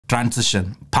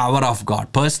transition, power of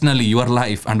God, personally, your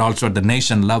life, and also at the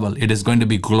nation level, it is going to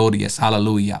be glorious.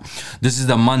 Hallelujah. This is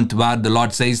the month where the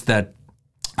Lord says that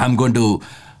I'm going to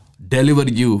deliver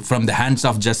you from the hands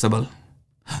of Jezebel.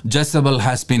 Jezebel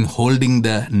has been holding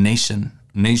the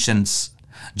nations.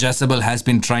 Jezebel has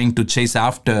been trying to chase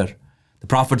after the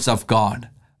prophets of God,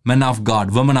 men of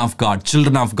God, women of God,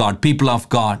 children of God, people of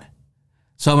God,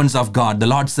 servants of God. The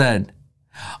Lord said,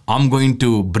 I'm going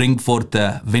to bring forth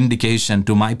the vindication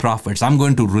to my prophets. I'm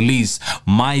going to release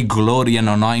my glory and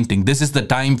anointing. This is the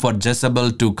time for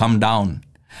Jezebel to come down.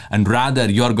 And rather,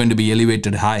 you are going to be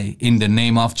elevated high in the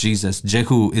name of Jesus.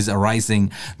 Jehu is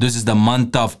arising. This is the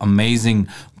month of amazing,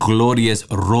 glorious,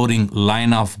 roaring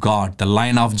Lion of God. The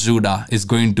Lion of Judah is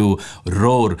going to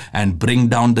roar and bring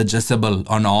down the Jezebel.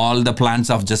 On all the plans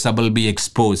of Jezebel be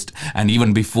exposed. And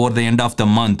even before the end of the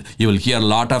month, you will hear a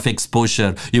lot of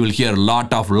exposure. You will hear a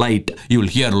lot of light. You will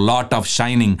hear a lot of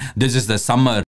shining. This is the summer